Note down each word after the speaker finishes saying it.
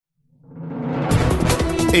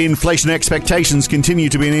Inflation expectations continue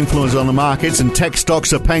to be an influence on the markets, and tech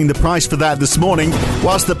stocks are paying the price for that this morning,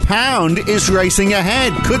 whilst the pound is racing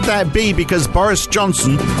ahead. Could that be because Boris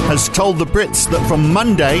Johnson has told the Brits that from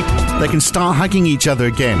Monday they can start hugging each other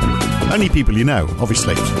again? Only people you know,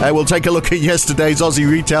 obviously. We'll take a look at yesterday's Aussie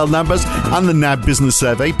retail numbers and the NAB business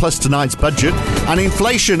survey, plus tonight's budget. And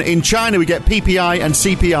inflation in China, we get PPI and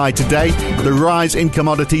CPI today. The rise in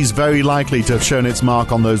commodities very likely to have shown its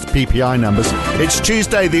mark on those PPI numbers. It's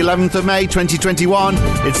Tuesday, the 11th of May, 2021.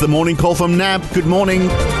 It's the morning call from NAB. Good morning.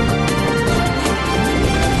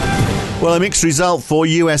 Well, a mixed result for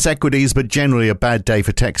US equities, but generally a bad day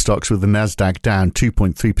for tech stocks, with the Nasdaq down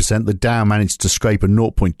 2.3%. The Dow managed to scrape a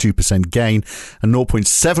 0.2% gain, a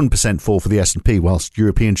 0.7% fall for the S&P, whilst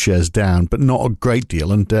European shares down, but not a great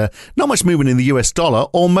deal. And not much movement in the US dollar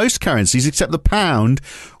or most currencies except the pound,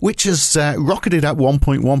 which has rocketed up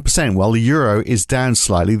 1.1%, while the euro is down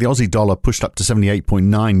slightly. The Aussie dollar pushed up to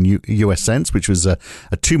 78.9 US cents, which was a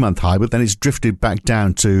 2-month high, but then it's drifted back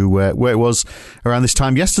down to where it was around this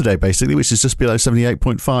time yesterday, basically, which is just below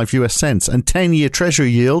 78.5 US cents. And 10-year Treasury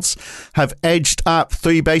yields have edged up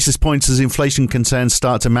 3 basis points as inflation concerns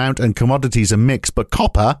start to mount and commodities are mixed. But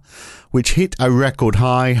copper, which hit a record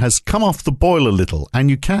high, has come off the boil a little. And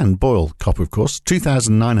you can boil copper, of course,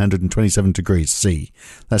 2,927 degrees C.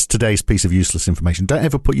 That's today's piece of useless information. Don't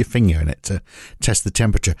ever put your finger in it to test the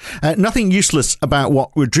temperature. Nothing useless about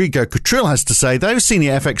what Rodrigo Catril has to say, though.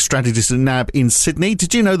 Senior FX strategist at NAB in Sydney.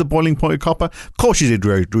 Did you know the boiling point of copper? Of course you did,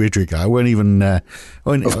 Rodrigo. I won't even... of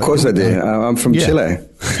course I did. I'm from Chile.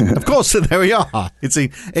 Of course, there we are. It's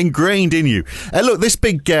ingrained in you. Look, this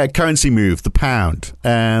big currency move, the pound...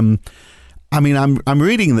 I mean, I'm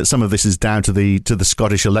reading that some of this is down to the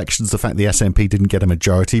Scottish elections, the fact the SNP didn't get a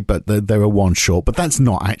majority, but they were one short. But that's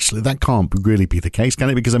not actually, that can't really be the case, can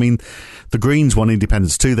it? Because I mean, the Greens won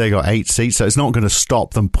independence too; they got 8 seats, so it's not going to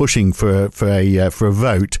stop them pushing for a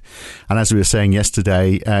vote. And as we were saying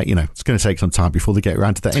yesterday, it's going to take some time before they get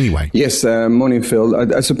around to that anyway. Yes, morning,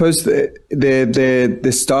 Phil. I suppose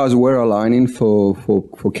the stars were aligning for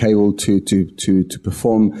cable to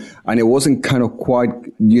perform, and it wasn't kind of quite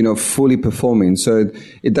fully performing. So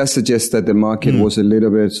it does suggest that the market was a little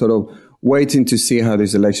bit sort of waiting to see how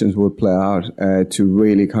these elections would play out to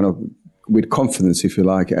really kind of, with confidence, if you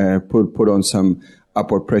like, put on some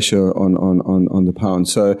upward pressure on the pound.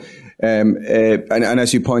 So and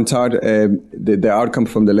as you point out, the outcome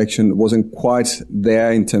from the election wasn't quite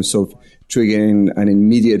there in terms of triggering an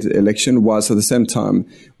immediate election, whilst at the same time,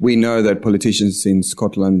 we know that politicians in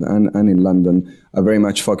Scotland and in London are very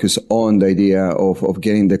much focused on the idea of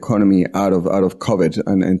getting the economy out of COVID,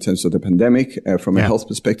 and in terms of the pandemic, from a health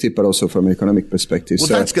perspective, but also from an economic perspective.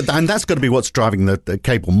 Well, that's good, and that's got to be what's driving the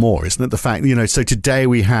cable more, isn't it? The fact, so today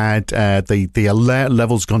we had the alert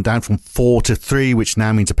levels gone down from 4 to 3, which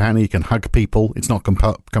now means apparently you can hug people. It's not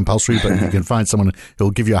compulsory, but you can find someone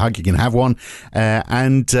who'll give you a hug. You can have one,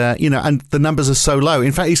 and the numbers are so low.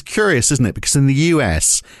 In fact, it's curious, isn't it? Because in the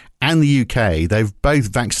US and the UK, they've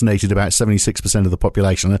both vaccinated about 76% of the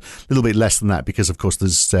population, a little bit less than that because, of course,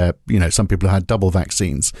 there's, some people who had double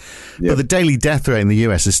vaccines. Yep. But the daily death rate in the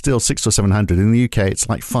US is still 600 or 700. In the UK, it's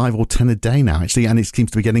like 5 or 10 a day now, actually, and it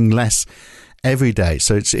seems to be getting less every day.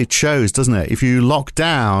 So it shows, doesn't it? If you lock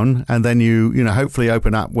down and then you hopefully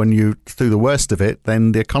open up when you through the worst of it,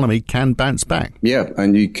 then the economy can bounce back. Yeah,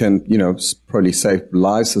 and you can probably save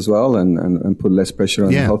lives as well and put less pressure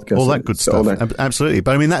on the healthcare. All that good stuff. Absolutely.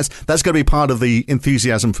 But I mean that's got to be part of the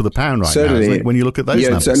enthusiasm for the pound right now, isn't it? When you look at those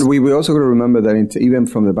numbers. And we also got to remember that even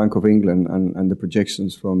from the Bank of England and the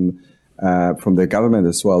projections from the government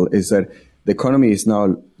as well, is that the economy is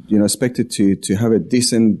now expected to have a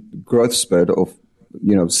decent growth spurt of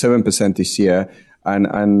 7% this year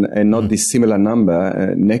and not this similar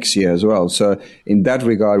number next year as well. So in that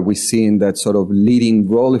regard, we're seeing that sort of leading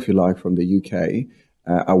role, if you like, from the UK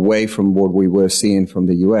away from what we were seeing from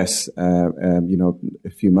the US a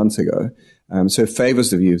few months ago. So it favors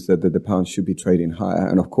the views that the pound should be trading higher.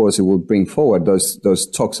 And of course, it will bring forward those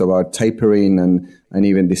talks about tapering and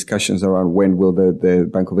even discussions around when will the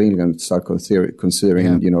Bank of England start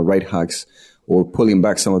considering rate hikes or pulling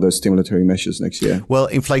back some of those stimulatory measures next year. Well,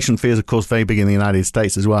 inflation fears, of course, very big in the United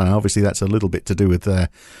States as well. And obviously that's a little bit to do with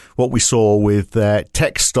what we saw with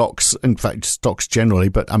tech stocks, in fact, stocks generally.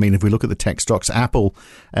 But I mean, if we look at the tech stocks, Apple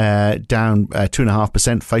down 2.5%,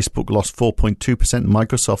 Facebook lost 4.2%,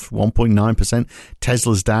 Microsoft 1.9%,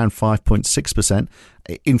 Tesla's down 5.6%.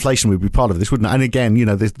 Inflation would be part of this, wouldn't it? And again,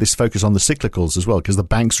 this focus on the cyclicals as well, because the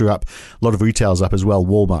banks are up, a lot of retail's up as well.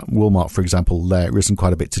 Walmart, for example, risen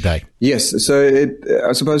quite a bit today. Yes, so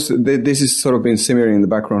I suppose this has sort of been simmering in the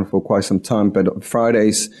background for quite some time, but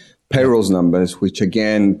Friday's payrolls numbers, which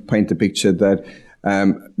again paint the picture that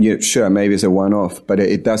sure, maybe it's a one-off, but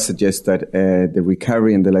it does suggest that the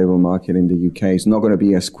recovery in the labour market in the UK is not going to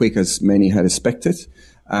be as quick as many had expected.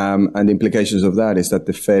 And the implications of that is that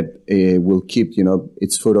the Fed will keep,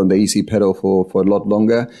 its foot on the easy pedal for a lot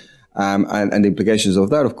longer. And the implications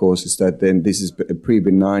of that, of course, is that then this is a pretty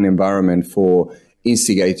benign environment for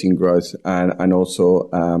instigating growth and also,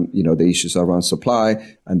 the issues around supply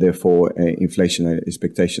and therefore inflationary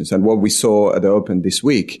expectations. And what we saw at the open this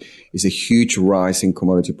week is a huge rise in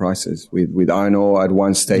commodity prices with iron ore at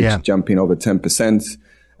one stage jumping over 10%.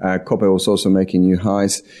 Copper was also making new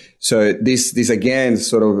highs. So this again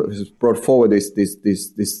sort of has brought forward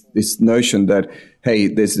this notion that, hey,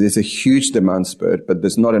 there's a huge demand spurt, but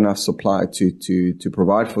there's not enough supply to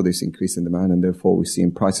provide for this increase in demand. And therefore we're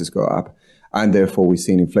seeing prices go up. And therefore, we've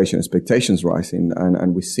seen inflation expectations rising,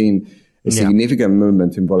 and we've seen a significant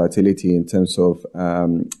movement in volatility in terms of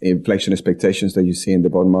inflation expectations that you see in the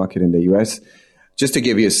bond market in the US. Just to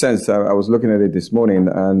give you a sense, I was looking at it this morning,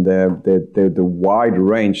 and the wide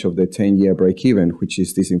range of the 10-year break-even, which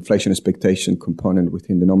is this inflation expectation component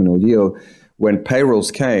within the nominal yield, when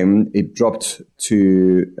payrolls came, it dropped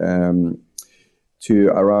to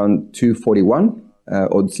around 241,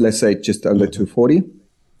 or let's say just under 240.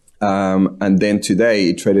 And then today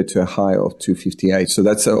it traded to a high of 258. So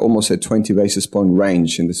that's almost a 20 basis point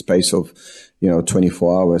range in the space of,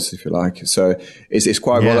 24 hours, if you like. So it's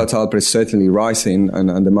quite volatile, but it's certainly rising,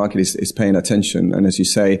 and the market is paying attention. And as you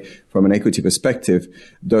say, from an equity perspective,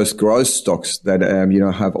 those growth stocks that,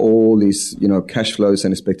 have all these, cash flows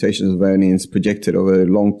and expectations of earnings projected over the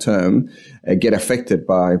long term, get affected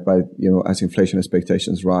by, as inflation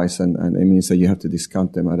expectations rise. And it means that you have to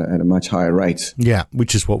discount them at a much higher rate. Yeah,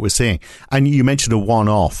 which is what we're seeing. And you mentioned a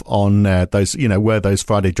one-off on those, where those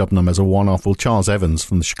Friday job numbers are one-off. Well, Charles Evans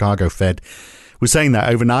from the Chicago Fed was saying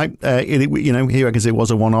that overnight. He reckons it was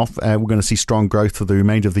a one-off. We're going to see strong growth for the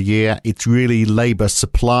remainder of the year. It's really labour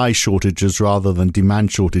supply shortages rather than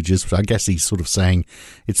demand shortages. I guess he's sort of saying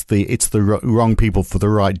it's the wrong people for the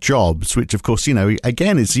right jobs, which of course,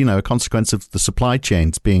 again is, a consequence of the supply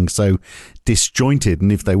chains being so disjointed.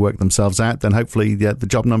 And if they work themselves out, then hopefully the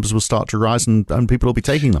job numbers will start to rise and people will be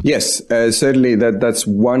taking them. Yes, certainly that's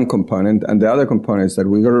one component. And the other component is that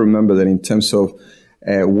we've got to remember that in terms of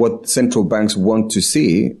what central banks want to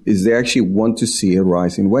see is they actually want to see a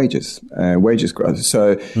rise in wages growth.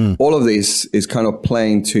 So all of this is kind of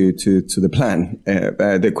playing to the plan.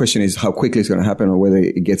 The question is how quickly it's going to happen or whether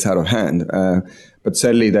it gets out of hand. But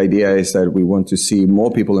certainly the idea is that we want to see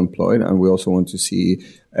more people employed, and we also want to see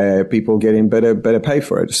people getting better pay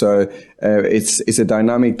for it. So it's a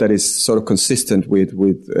dynamic that is sort of consistent with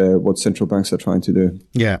what central banks are trying to do.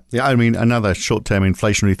 Yeah. I mean, another short-term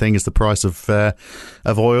inflationary thing is the price of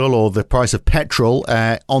oil or the price of petrol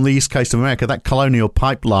on the east coast of America. That Colonial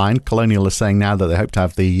pipeline, Colonial is saying now that they hope to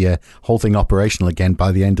have the whole thing operational again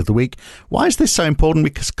by the end of the week. Why is this so important?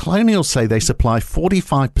 Because Colonial say they supply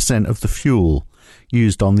 45% of the fuel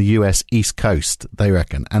used on the US East Coast, they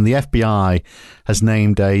reckon. And the FBI has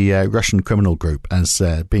named a Russian criminal group as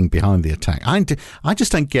being behind the attack. I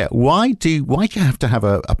just don't get why do you have to have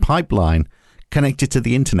a pipeline connected to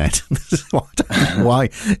the internet? Why?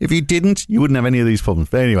 If you didn't, you wouldn't have any of these problems.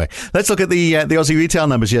 But anyway, let's look at the Aussie retail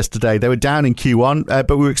numbers yesterday. They were down in Q1,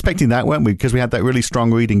 but we were expecting that, weren't we? Because we had that really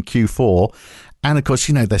strong read in Q4. And of course,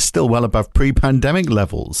 they're still well above pre-pandemic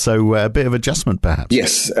levels. So a bit of adjustment, perhaps.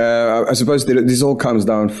 Yes. I suppose this all comes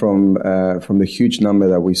down from the huge number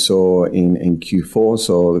that we saw in Q4.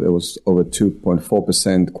 So there was over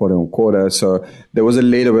 2.4% quarter on quarter. So there was a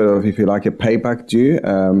little bit of, if you like, a payback due.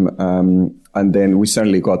 And then we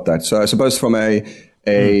certainly got that. So I suppose from a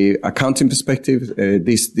accounting perspective,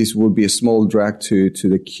 this would be a small drag to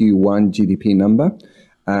the Q1 GDP number.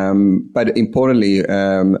 But importantly,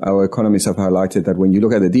 our economists have highlighted that when you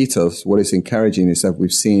look at the details, what is encouraging is that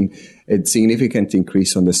we've seen a significant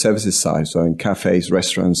increase on the services side. So in cafes,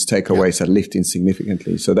 restaurants, takeaways are lifting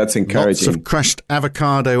significantly. So that's encouraging. Lots of crushed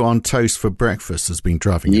avocado on toast for breakfast has been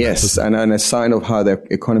driving. Yes, and a sign of how the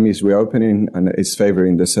economy is reopening and is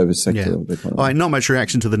favouring the service sector of the economy. All right, not much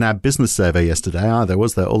reaction to the NAB business survey yesterday either,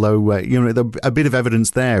 was there? Although, a bit of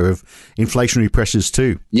evidence there of inflationary pressures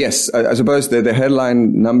too. Yes, I suppose the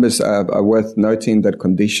headline numbers are worth noting that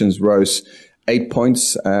conditions rose 8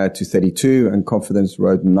 points to 32 and confidence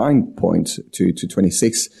rose 9 points to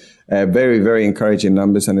 26. Very, very encouraging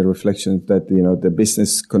numbers and a reflection that, the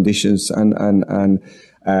business conditions and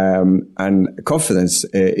and confidence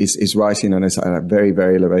is rising and is at very,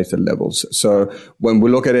 very elevated levels. So when we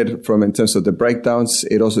look at it from in terms of the breakdowns,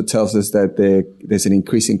 it also tells us that there's an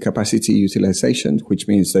increase in capacity utilization, which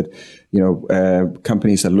means that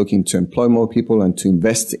companies are looking to employ more people and to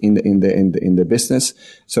invest in the business.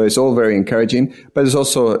 So it's all very encouraging. But there's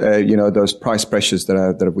also those price pressures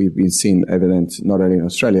that we've been seeing evident not only in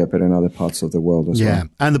Australia but in other parts of the world as well. Yeah,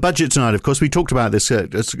 and the budget tonight, of course, we talked about this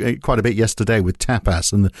quite a bit yesterday with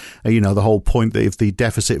Tapas, and the whole point that if the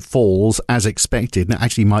deficit falls as expected, and it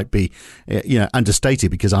actually might be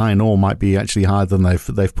understated because iron ore might be actually higher than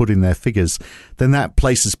they've put in their figures, then that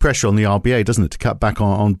places pressure on the RBA, doesn't it, to cut back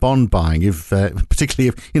on bond buying,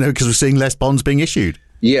 particularly because we're seeing less bonds being issued.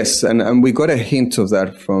 Yes, and we got a hint of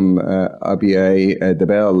that from RBA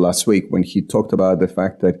Debelle last week when he talked about the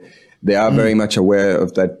fact that they are very much aware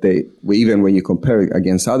of that. Even when you compare it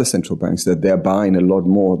against other central banks, that they're buying a lot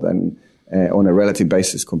more than on a relative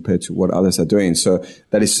basis compared to what others are doing. So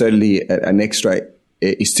that is certainly an extra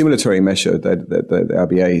stimulatory measure that the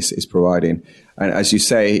RBA is providing. And as you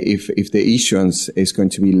say, if the issuance is going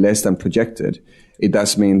to be less than projected, it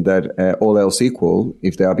does mean that all else equal,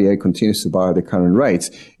 if the RBA continues to buy at the current rates,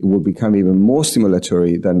 it will become even more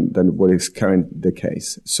stimulatory than what is currently the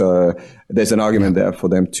case. So there's an argument there for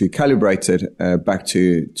them to calibrate it back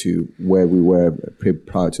to where we were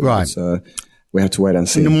prior to that. So we have to wait and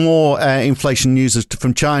see. More inflation news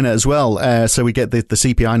from China as well. So we get the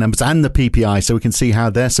CPI numbers and the PPI, so we can see how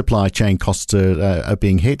their supply chain costs are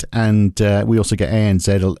being hit. And we also get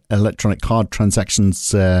ANZ electronic card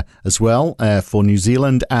transactions as well for New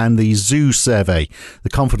Zealand, and the ZOO survey, the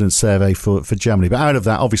confidence survey for Germany. But out of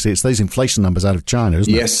that, obviously, it's those inflation numbers out of China,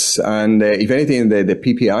 isn't it? Yes, and if anything, the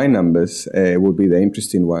PPI numbers will be the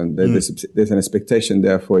interesting one. There's an expectation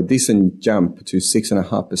there for a decent jump to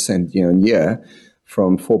 6.5% year on year,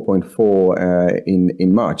 from 4.4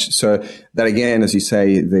 in March. So that again, as you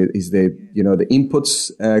say, is the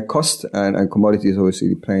inputs cost and commodities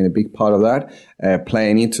obviously playing a big part of that,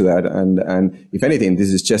 playing into that. And if anything,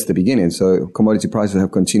 this is just the beginning. So commodity prices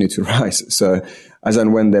have continued to rise. So as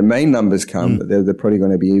and when the main numbers come, they're probably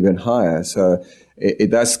going to be even higher. So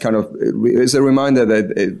it does it's a reminder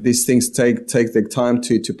that these things take the time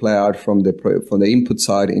to play out from the input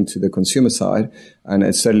side into the consumer side, and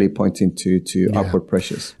it's certainly pointing to upward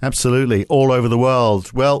pressures. Absolutely, all over the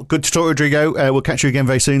world. Well, good to talk, Rodrigo. We'll catch you again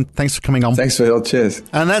very soon. Thanks for coming on. Thanks, Phil. Cheers.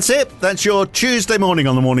 And that's it. That's your Tuesday morning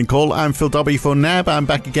on the Morning Call. I'm Phil W for NAB. I'm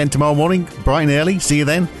back again tomorrow morning, bright and early. See you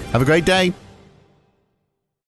then. Have a great day.